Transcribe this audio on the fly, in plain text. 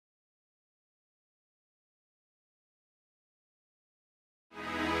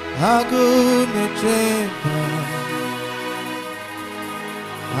Agune chemba,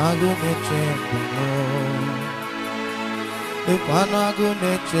 agune chemba, the one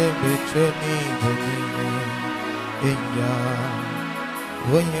agune chemba cheni bonine, enya,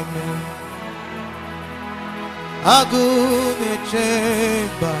 oyemu. Agune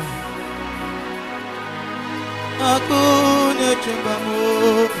chemba, agune chemba mo,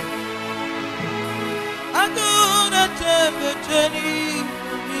 agune chemba cheni.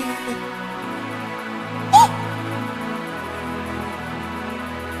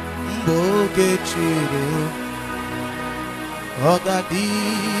 Mboge chiro ogadi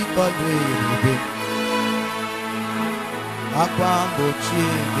kolebe akwambo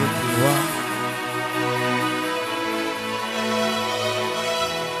chige tuwa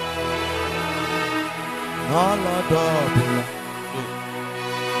nolo dobula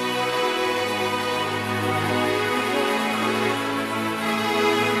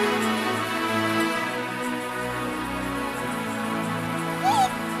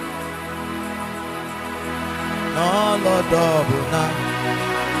double now.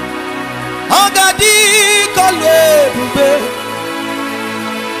 Ogadi kolebube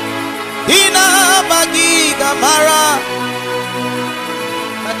ina magiga mara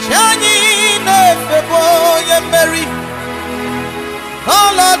achani nefebo yemeri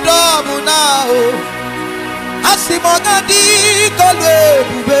all double now. Asimogadi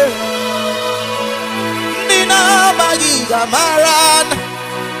kolebube ina magiga mara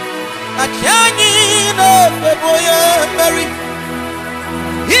achani nefeboye Mary.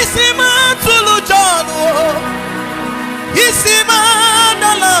 Isima tulu jonu, isima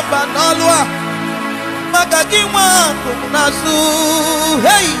dalamba nolwa, magagi wangu nazu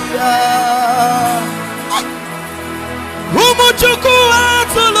heya. Umuchuku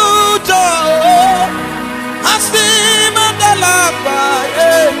tulu jonu, asima dalamba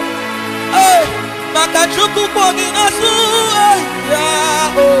magachuku bogi nazu heya.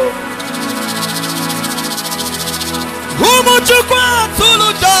 Umuchukwa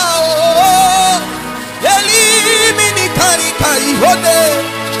tulujao elimini kari kari hode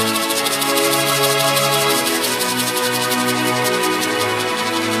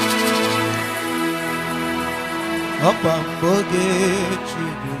Opa mboge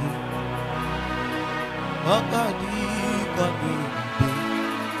chibu Okadi kadi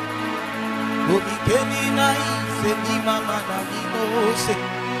Omikeni na ise ni mama na ninose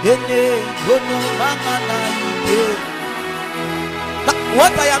Ene yono mama na ide.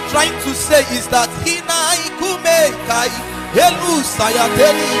 What I am trying to say is that hina ikume kai elu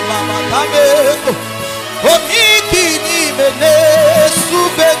sayateli mama kameko omiki ni mene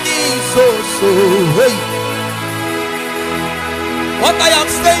subeni so hey. What I am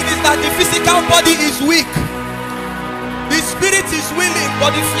saying is that the physical body is weak, the spirit is willing,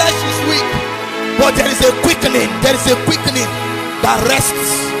 but the flesh is weak. But there is a quickening that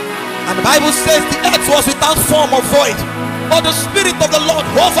rests. And the Bible says the earth was without form or void, but the Spirit of the Lord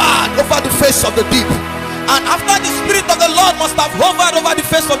hovered over the face of the deep. And after the Spirit of the Lord must have hovered over the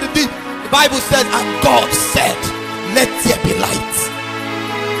face of the deep, the Bible said, and God said, let there be light.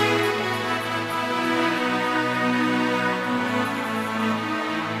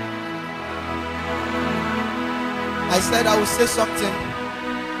 I said I will say something.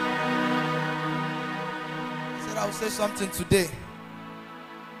 I said I will say something today.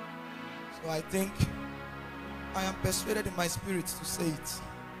 So I think I am persuaded in my spirit to say it.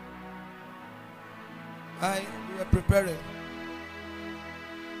 We were preparing.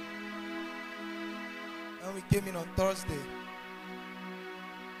 And we came in on Thursday.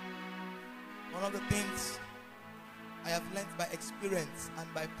 One of the things I have learned by experience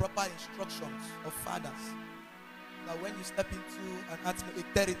and by proper instructions of fathers, that when you step into a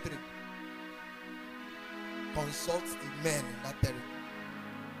territory, consult the men in that territory.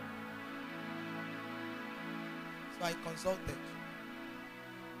 So I consulted.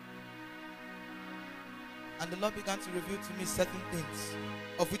 And the Lord began to reveal to me certain things,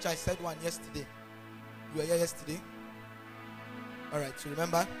 of which I said one yesterday. You were here yesterday? Alright, so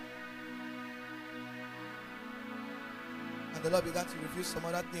remember? And the Lord began to reveal some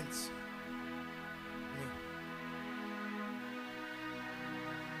other things.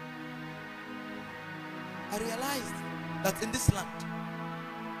 I realized that in this land,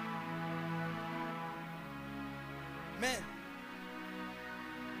 men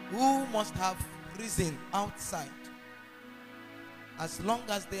who must have risen outside, as long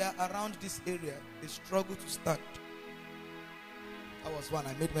as they are around this area, they struggle to stand. That was one.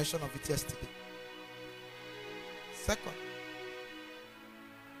 I made mention of it yesterday. Second,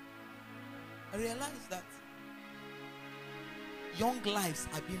 I realized that young lives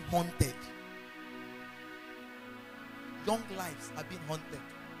are being haunted. Young lives are being haunted.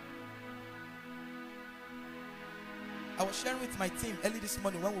 I was sharing with my team early this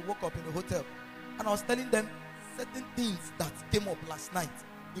morning when we woke up in the hotel, and I was telling them certain things that came up last night.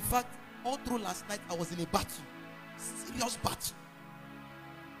 In fact, all through last night I was in a battle, serious battle.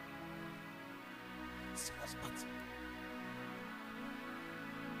 Serious battle.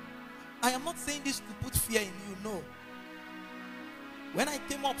 I am not saying this to put fear in you, no. When I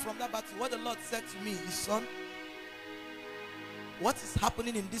came up from that battle, what the Lord said to me is, son, what is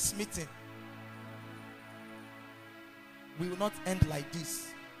happening in this meeting will not end like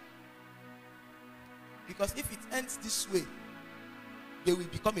this. Because if it ends this way, they will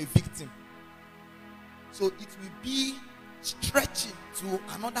become a victim. So it will be stretching to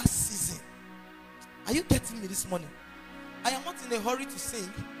another season. Are you getting me this morning? I am not in a hurry to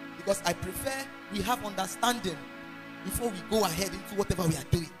sing, because I prefer we have understanding before we go ahead into whatever we are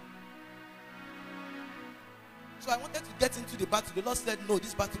doing. So I wanted to get into the battle. The Lord said, no,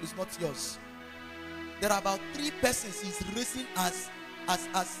 this battle is not yours. There are about 3 persons He's raising as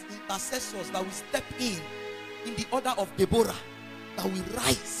intercessors that will step in the order of Deborah, that will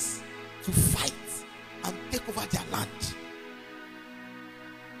rise to fight and take over their land.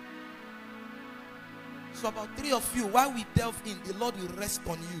 So about 3 of you, while we delve in, the Lord will rest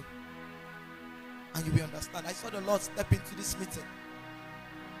on you, and you will understand. I saw the Lord step into this meeting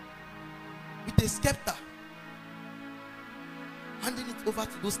with a scepter, handing it over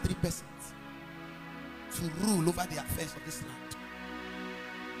to those 3 persons to rule over the affairs of this land.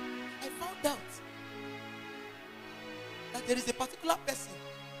 I found out that there is a particular person,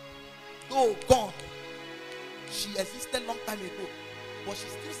 though gone, she existed long time ago, but she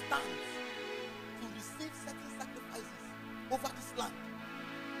still stands to receive certain sacrifices over this land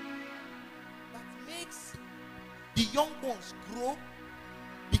that makes the young ones grow,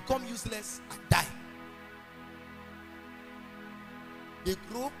 become useless, and die. They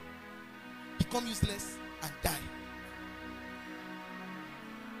grow, become useless, and die.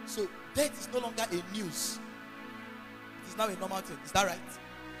 So death is no longer a news. It is now a normal thing. Is that right?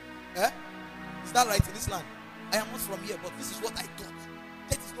 Eh? Is that right in this land? I am not from here, but this is what I thought.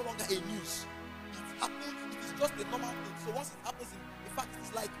 Death is no longer a news. It happens. It is just a normal thing. So once it happens, in fact,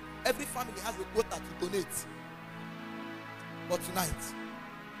 it's like every family has a quota to donate. But tonight,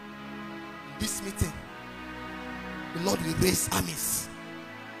 this meeting, the Lord will raise armies.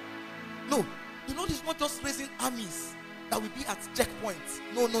 No, the Lord is not just raising armies that will be at checkpoints.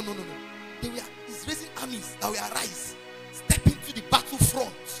 No. He's raising armies that will arise, step into the battle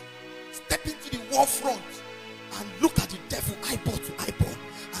front, step into the war front, and look at the devil eyeball to eyeball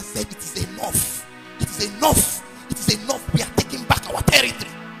and say, it is enough. It is enough. It is enough. We are taking back our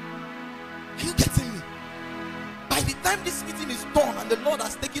territory. Are you getting me? By the time this meeting is done and the Lord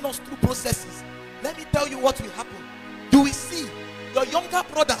has taken us through processes, let me tell you what will happen. You will see your younger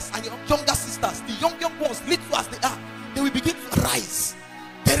brothers and your younger sisters, the young ones, little as they are, they will begin to rise.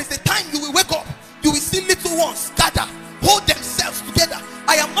 There is a time you will wake up, you will see little ones gather, hold themselves together.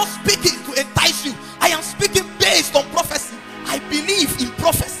 I am not speaking to entice you. I am speaking based on prophecy. I believe in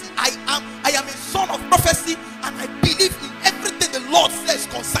prophecy. I am a son of prophecy, and I believe in everything the Lord says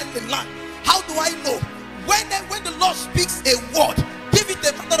concerning the land. How do I know? When the Lord speaks a word, give it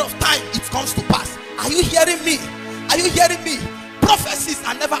a matter of time, it comes to pass. Are you hearing me? Are you hearing me? Prophecies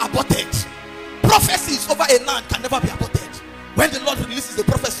are never aborted. Prophecies over a land can never be aborted. When the Lord releases a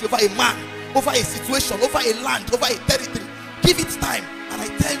prophecy over a man, over a situation, over a land, over a territory, give it time, and I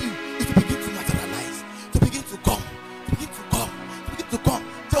tell you, it will begin to materialize, to begin to come, to begin to come, to begin to come.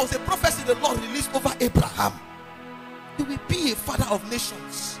 There was a prophecy the Lord released over Abraham. He will be a father of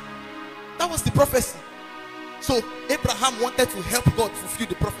nations. That was the prophecy. So Abraham wanted to help God fulfill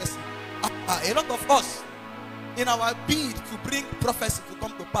the prophecy. A lot of us, in our bid to bring prophecy to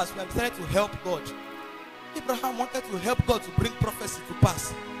come to pass, we have decided to help God. Abraham wanted to help God to bring prophecy to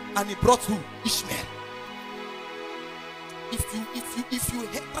pass, and he brought who? Ishmael. If you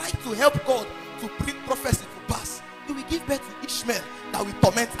try to help God to bring prophecy to pass, you will give birth to Ishmael that will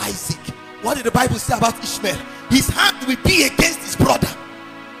torment Isaac. What did the Bible say about Ishmael? His hand will be against his brother.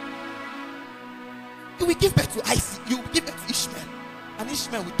 You will give birth to Isaac. You will give birth to Ishmael, and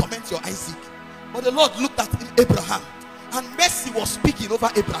Ishmael will torment your Isaac. But the Lord looked at Abraham, and mercy was speaking over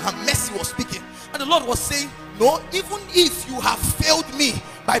Abraham. Mercy was speaking, and the Lord was saying, no, even if you have failed me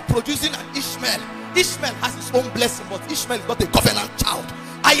by producing an Ishmael, Ishmael has his own blessing, but Ishmael is not a covenant child.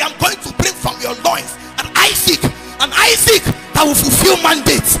 I am going to bring from your loins an Isaac that will fulfill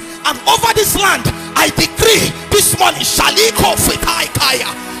mandates. And over this land, I decree this morning,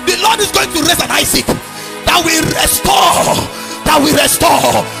 the Lord is going to raise an Isaac that will restore, that will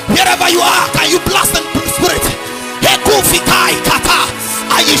restore. Wherever you are, can you blast in spirit? Hekufikai kata,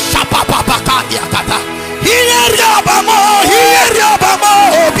 ayishapa papa kata. Hiyeriabamo,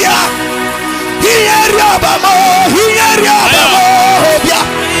 obia. Hiyeriabamo, obia. Hiyeriabamo, obia.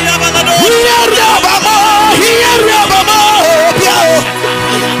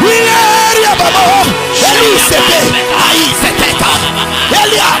 Hiyeriabamo, Elisebe, Aiseteka,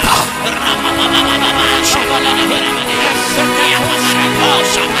 Eliata.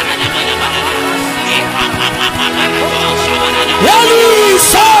 Eli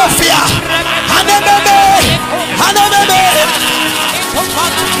Sophia, Hanememe.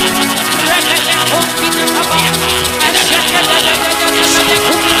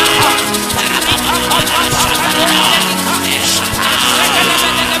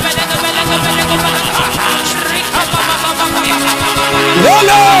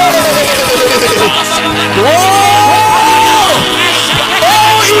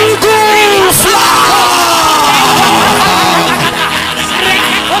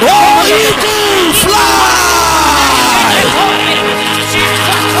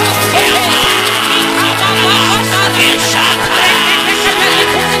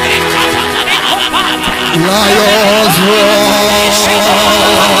 Lions roar,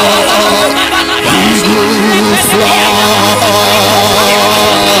 eagles fly, he's in you,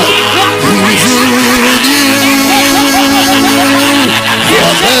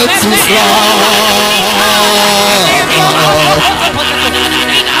 you're meant to fly.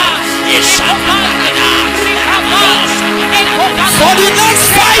 For the next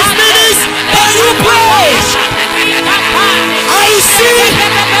 5 minutes, can you pray? I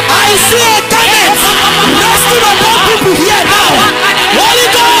see a garment resting upon people here now. Holy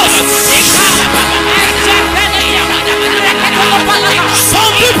Ghost.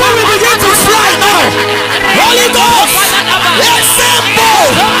 Some people will begin to fly now. Holy Ghost. Example.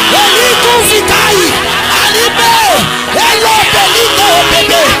 Eliku Vikai. Alibe. Hello, Belito,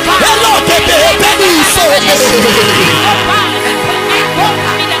 baby. Hello, baby. Baby, so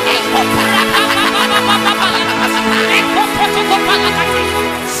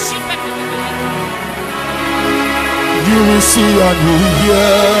you will see and you will hear.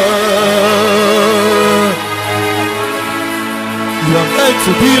 You are meant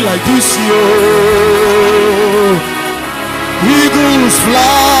to be like this, yo. Eagles fly.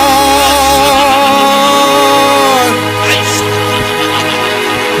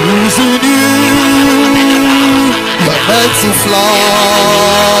 Who's in you? You are meant to fly.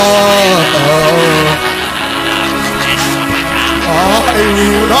 I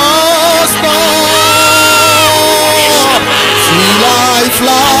will not stop. Till I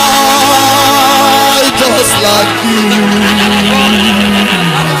fly just like you.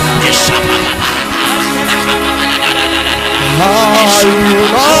 I will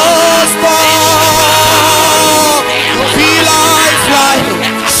not stop till I fly.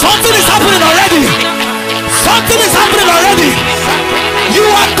 Something is happening already. Something is happening already. You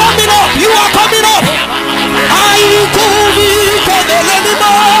are coming up. You are coming up. I will go with the enemy.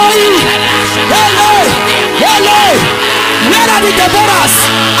 Hello. Where are the Deborahs?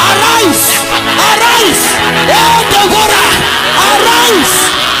 Arise! Arise! Oh Deborah!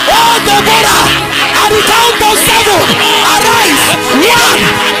 Arise! Oh Deborah! At the count of 7, arise! 1,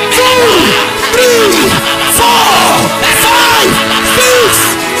 2, 3, 4, 5, 6,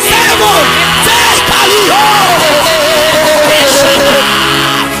 7, take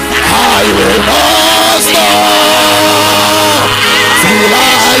I will not stop till I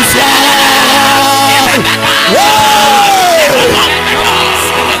fly. Whoa!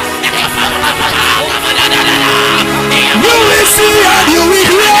 You will see and you will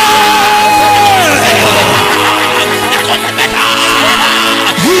hear.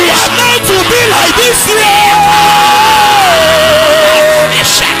 You are meant to be like this year.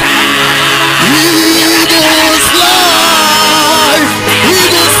 Eagles fly.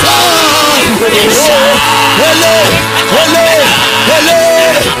 Eagles fly. Hello, hello, hello,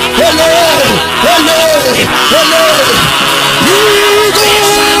 hello, hello, hello.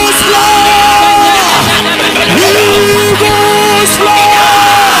 Eagles fly. Eagles fly.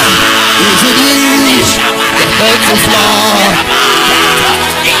 Is it you? Meant to fly.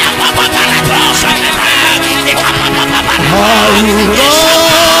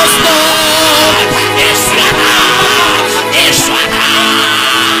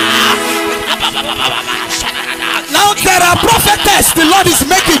 Now there are prophetess the Lord is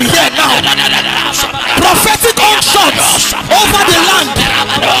making here now. Prophetic unctions over the land.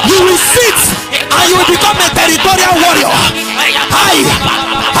 You will sit and you will become a territorial warrior. Hi.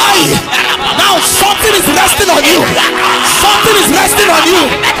 Now something is resting on you. Something is on you.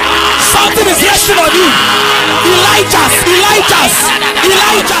 Something is resting on you. Elijah's.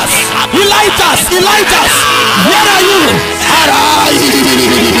 Where are you? Arise.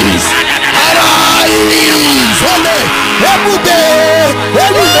 Every day,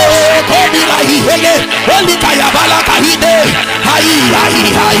 come in Holy Kayabala Kahide.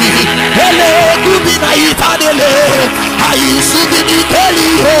 Hele, Kubina Itanele. Subini Keli,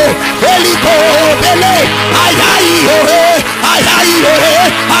 Holy Kobele.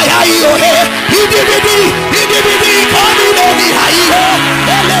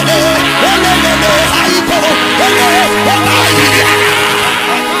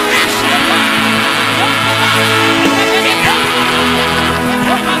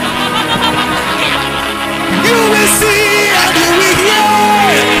 You will see and you will hear.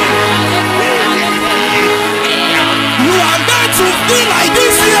 You are meant to feel like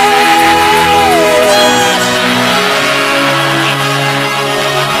this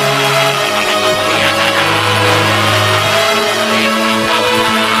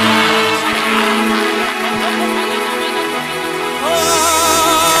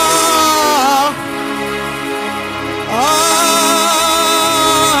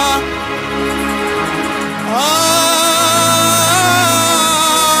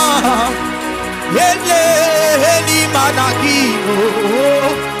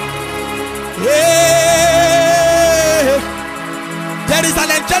There is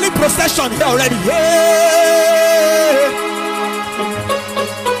an angelic procession here already.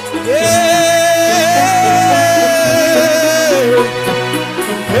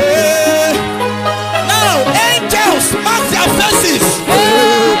 Now, angels, mark their faces.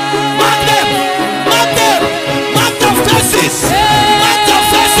 Mark them faces. Mark their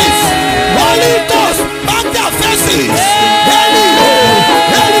faces. Holy Ghost, mark their faces.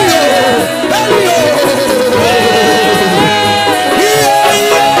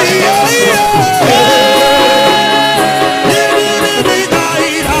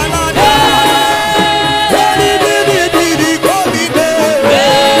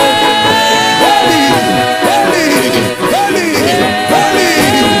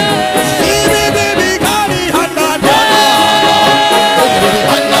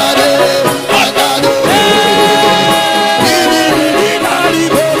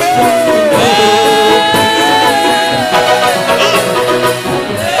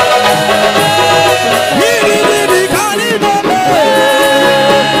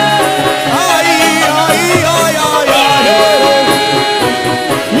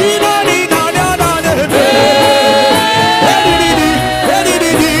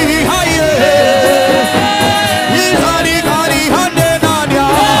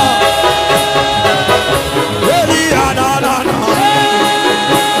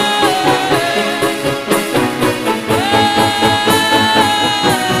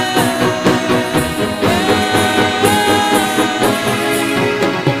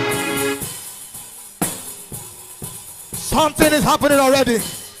 Something is happening already.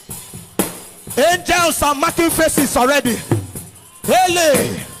 Angels are marking faces already.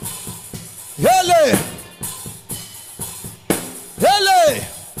 Hele.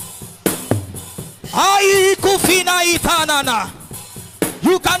 Ai kufina itanana.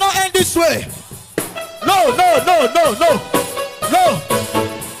 You cannot end this way. No.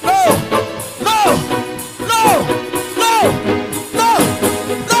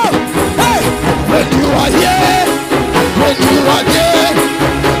 Hey, when you are here. When you are here,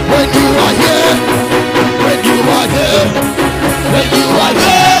 when you are here, when you are here, when you are here, when you are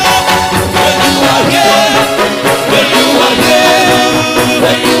here, when you are here, when you are here,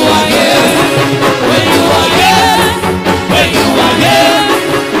 when you are here, when you are here,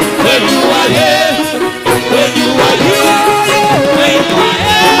 when you are here, when you are here, when you are here.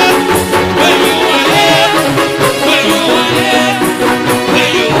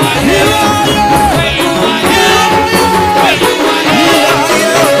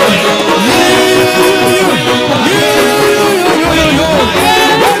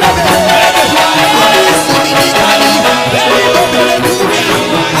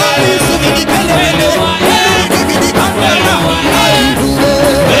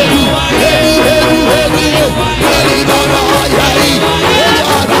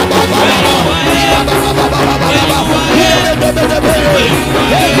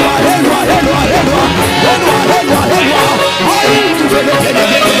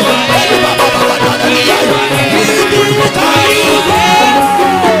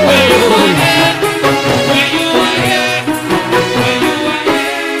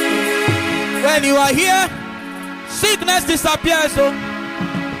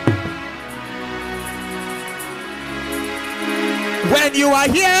 When you are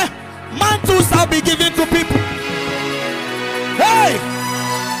here, mantles shall be given to people. Hey!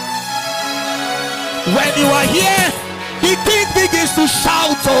 When you are here, the king begins to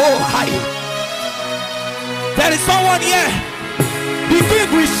shout, oh high. There is someone here. The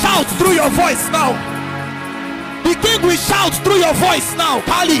king will shout through your voice now. The king will shout through your voice now.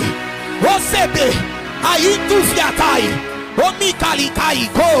 Kali, Osebe, Ayintu Fiatai, Omi Kali Kai,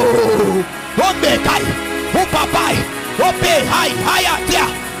 Go, Ombe Kai, Upapai, Ope, Hai, Hayatia,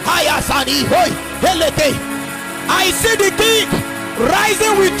 Hayasani, Hoi, Helete. I see the king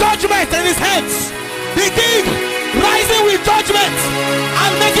rising with judgment in his hands. The king rising with judgment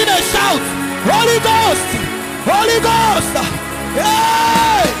and making a shout. Holy Ghost, Holy Ghost.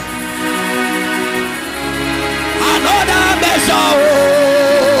 Hey! Another measure. Oh.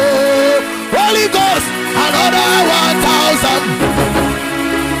 Holy Ghost, another 1,000.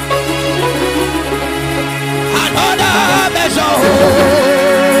 Another measure. Oh.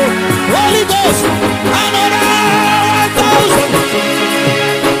 Holy Ghost, another 1,000.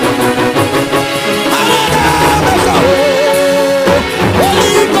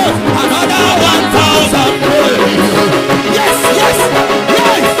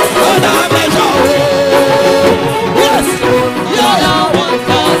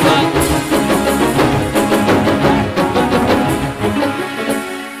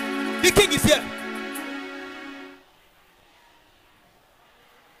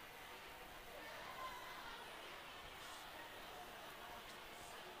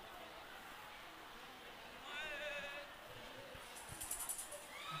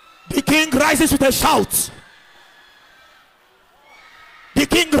 The king rises with a shout. The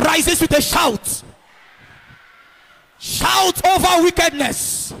king rises with a shout. Shout over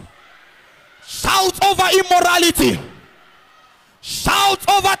wickedness. Shout over immorality. Shout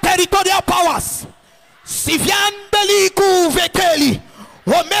over territorial powers. Sivian beliku veteli.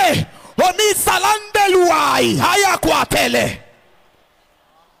 Ome. Omi salandeluai. Hayakwatele.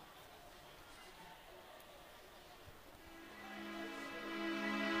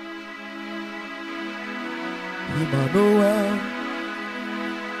 Emmanuel,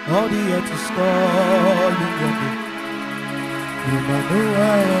 all the earth is calling your name.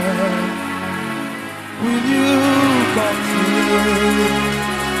 Emmanuel, will you come through?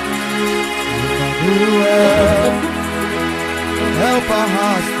 Emmanuel, help our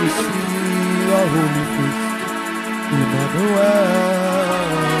hearts to see your holy face. Emmanuel,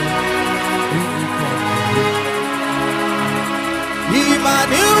 will you come through?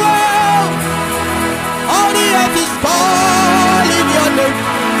 Emmanuel, all the earth is calling your name.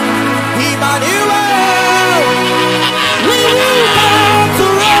 Emmanuel, will you come to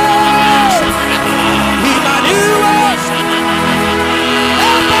us? Emmanuel,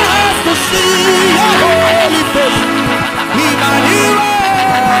 help us to see your holy face. Emmanuel,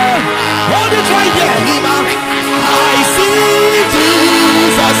 hold it right here, I see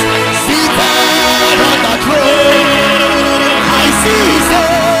Jesus seated on the throne. I see his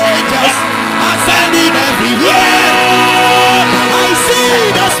angels ascending everywhere. I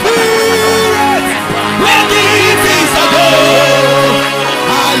see the Spirit making things ago.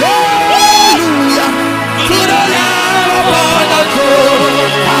 Hallelujah to the Lamb upon the throne.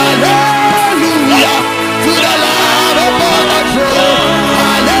 Hallelujah to the Lamb upon the throne.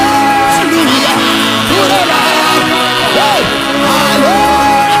 Hallelujah to the Lamb. Hey.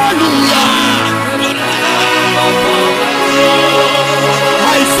 Hallelujah to the Lamb upon the throne.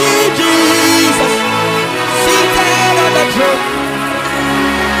 I see Jesus seated on the throne.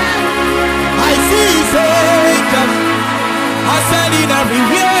 I see his angels ascending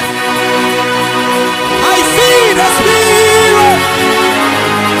everywhere. I see the Spirit.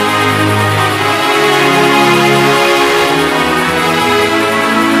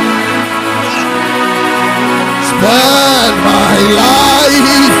 Spend my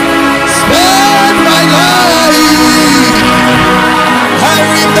life, spend my life. I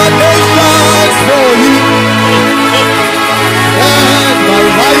read the nations for you. Spend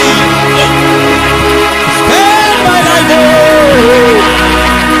my life. Spend my life.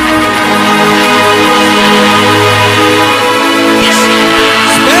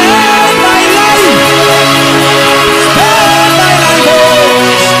 Spend my life. Spend my life.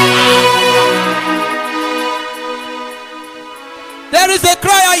 There is a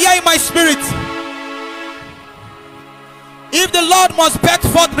cry I hear in my spirit. If the Lord must birth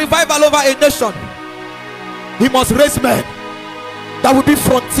forth revival over a nation, he must raise men that will be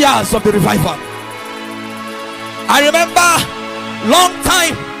frontiers of the revival. I remember long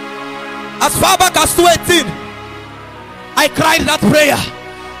time, as far back as 2018, I cried that prayer.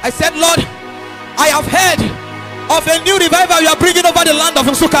 I said, Lord, I have heard of a new revival you are bringing over the land of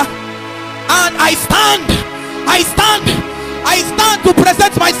Nsukka. And I stand to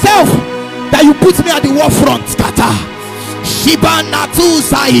present myself that you put me at the war front. Kata Shiba Natu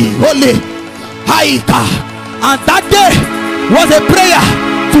Zai Ole Haika. And that day was a prayer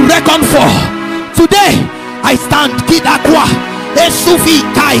to reckon for. Today I stand Kidakwa Esufi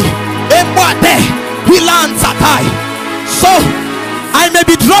Kai Emwate Hilan Satai. So I may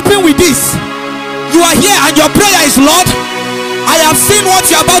be dropping with this. You are here and your prayer is, Lord, I have seen what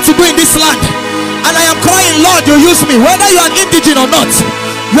you are about to do in this land, and I am crying, Lord, you use me. Whether you are an indigene or not,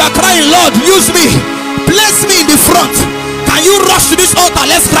 you are crying, Lord, use me, place me in the front. Can you rush to this altar?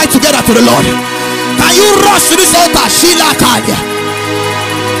 Let's cry together to the Lord. Can you rush to this altar? Sheila Kanya.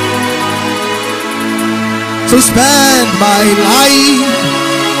 To spend my life,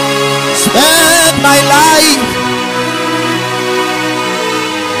 spend my life.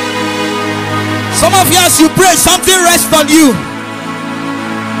 Some of you, as you pray, something rests on you.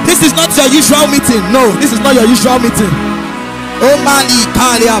 This is not your usual meeting. No, this is not your usual meeting. Oh Mali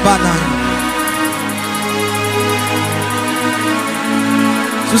Kaliabana.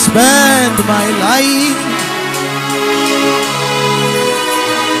 To spend my life.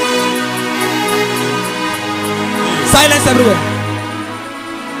 Silence everywhere.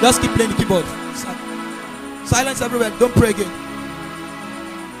 Just keep playing the keyboard. Silence everywhere. Don't pray again.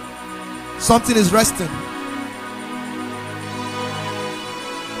 Something is resting.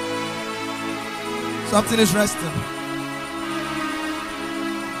 Something is resting.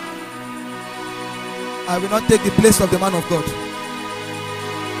 I will not take the place of the man of God.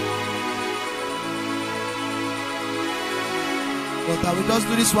 But I will just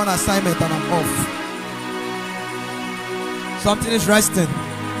do this one assignment and I'm off. Something is resting.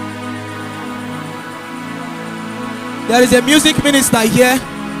 There is a music minister here.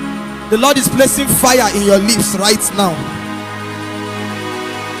 The Lord is placing fire in your lips right now.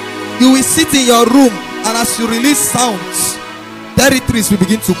 You will sit in your room, and as you release sounds, territories will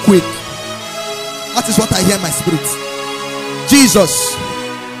begin to quake. That is what I hear in my spirit. Jesus.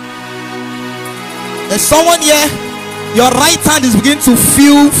 There's someone here, your right hand is beginning to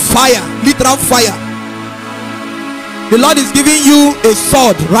feel fire, literal fire. The Lord is giving you a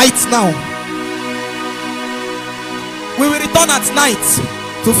sword right now. We will return at night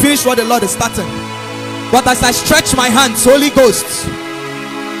to finish what the Lord is starting. But as I stretch my hands, Holy Ghost,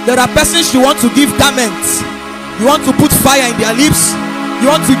 there are persons you want to give garments, you want to put fire in their lips,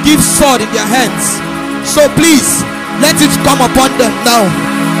 you want to give sword in their hands. So please, let it come upon them now.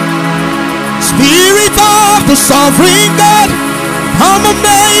 Spirit of the sovereign God, come and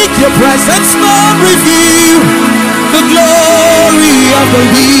make your presence known, reveal the glory of the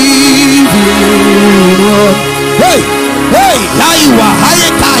living Lord. Hey! Hey, Haiwa,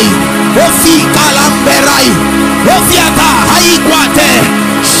 Hayekai, Ofi Kalamberai, Ofiata, Haikwate,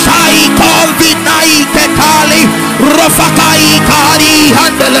 Shai Kolbinai Tekali, Rofakai Kari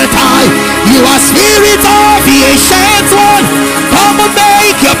Handeletai. You are spirit of the ancient one. Come and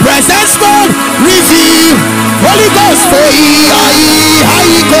make your presence known. Reveal Holy Ghost for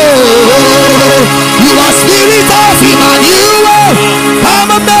Haiko. You are spirit of Emmanuel.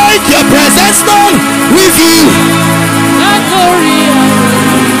 Come and make your presence known. Reveal.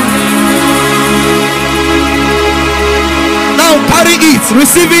 Now carry it,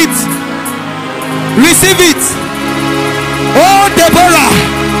 receive it, receive it. Oh Deborah,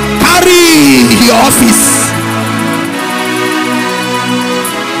 carry your office.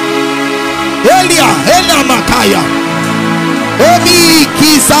 Elia Makaya, Omi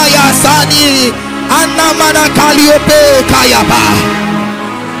Kisaya Sani, Anamana Kaliope Kayaba.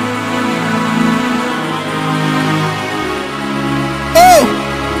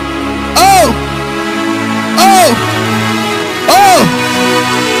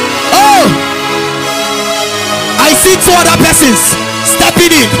 I see two other persons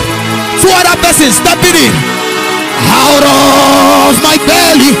stepping in. Two other persons stepping in. Out of my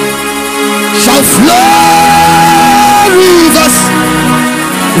belly shall flow rivers.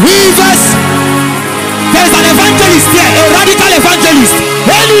 Rivers. There is an evangelist here, a radical evangelist.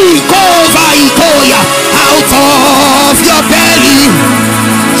 Out of your belly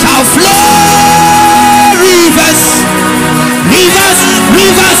shall flow rivers. Rivers,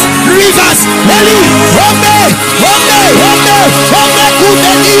 rivers, rivers. Eli, Home,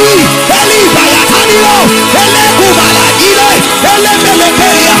 Kudeni, Eli, Bayatanio, Ele, Kubalagile, Ele,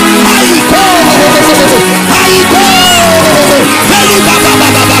 Meleperia, Aiko, Eli, Baba,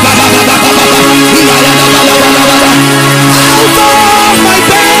 out of my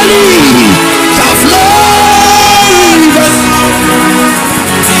belly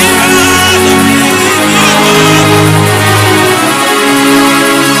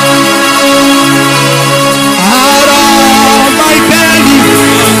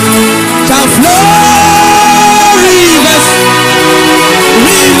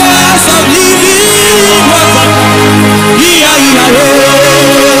of living water. Yeah, yeah, yeah.